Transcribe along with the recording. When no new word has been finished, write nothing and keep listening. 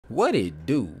What it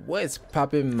do? What's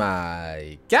poppin',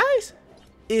 my guys?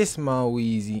 It's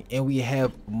MonWeezy, and we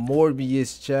have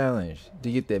Morbius challenge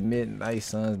to get that Midnight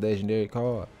Suns legendary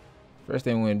card. First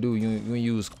thing we're gonna do, you gonna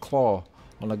use claw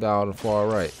on the guy on the far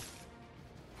right.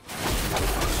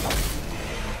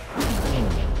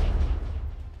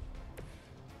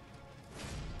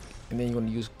 And then you're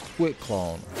gonna use quick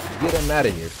claw on him. Get him out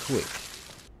of here quick.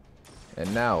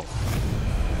 And now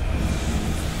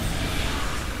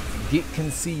get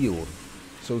concealed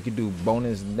so we can do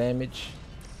bonus damage,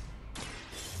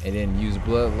 and then use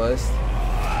bloodlust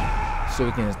so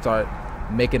we can start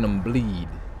making them bleed.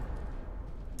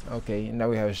 Okay, now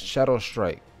we have shadow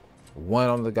strike. 1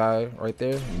 on the guy right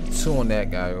there, and 2 on that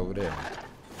guy over there.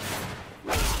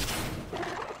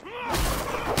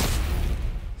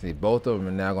 See, both of them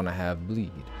are now gonna have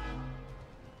bleed.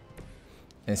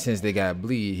 And since they got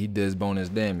bleed, he does bonus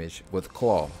damage with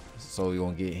claw. So we're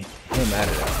gonna get him out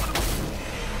of there.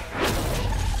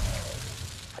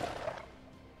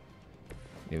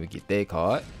 Then we get that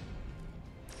card,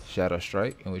 shadow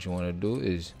strike, and what you want to do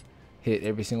is hit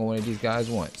every single one of these guys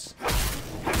once.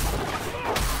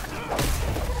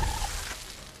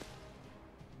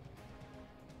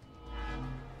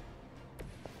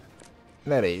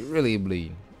 Now they really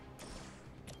bleed.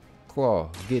 Claw,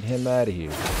 get him out of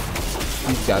here.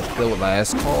 He's got the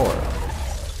last card.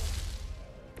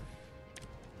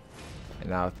 And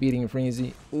now feeding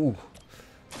frenzy. Ooh,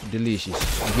 delicious.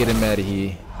 Get him out of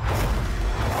here.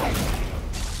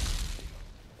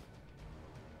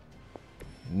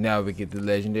 Now we get the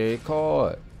legendary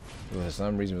card. For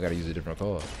some reason we gotta use a different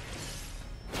card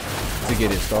to get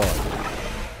it started.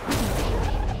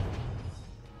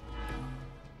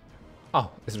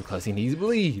 Oh, it's because he needs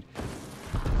bleed.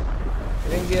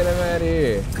 Then get him out of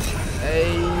here.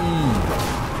 Hey.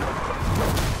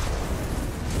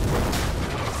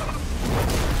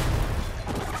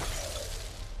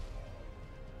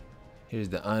 Here's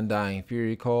the Undying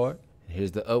Fury card.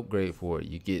 Here's the upgrade for it.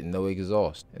 You get no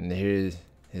exhaust. And here's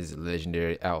his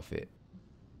legendary outfit.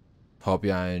 Hope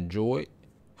y'all enjoyed.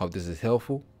 Hope this is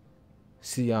helpful.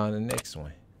 See y'all in the next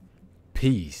one.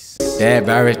 Peace. That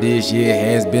virus this year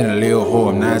has been a little whore.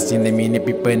 I'm not seeing that many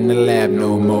people in the lab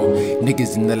no more.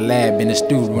 Niggas in the lab, in the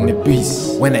studio, on the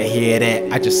beast. When I hear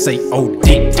that, I just say, oh,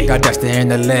 dick. Got Dexter in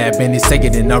the lab, and he's saying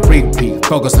it in a repeat.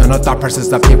 Focus on the thought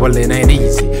process of people, it ain't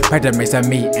easy. Practice makes a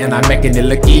me, and I'm making it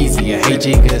look easy. I hate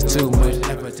you, cause too much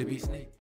effort to be sneaky.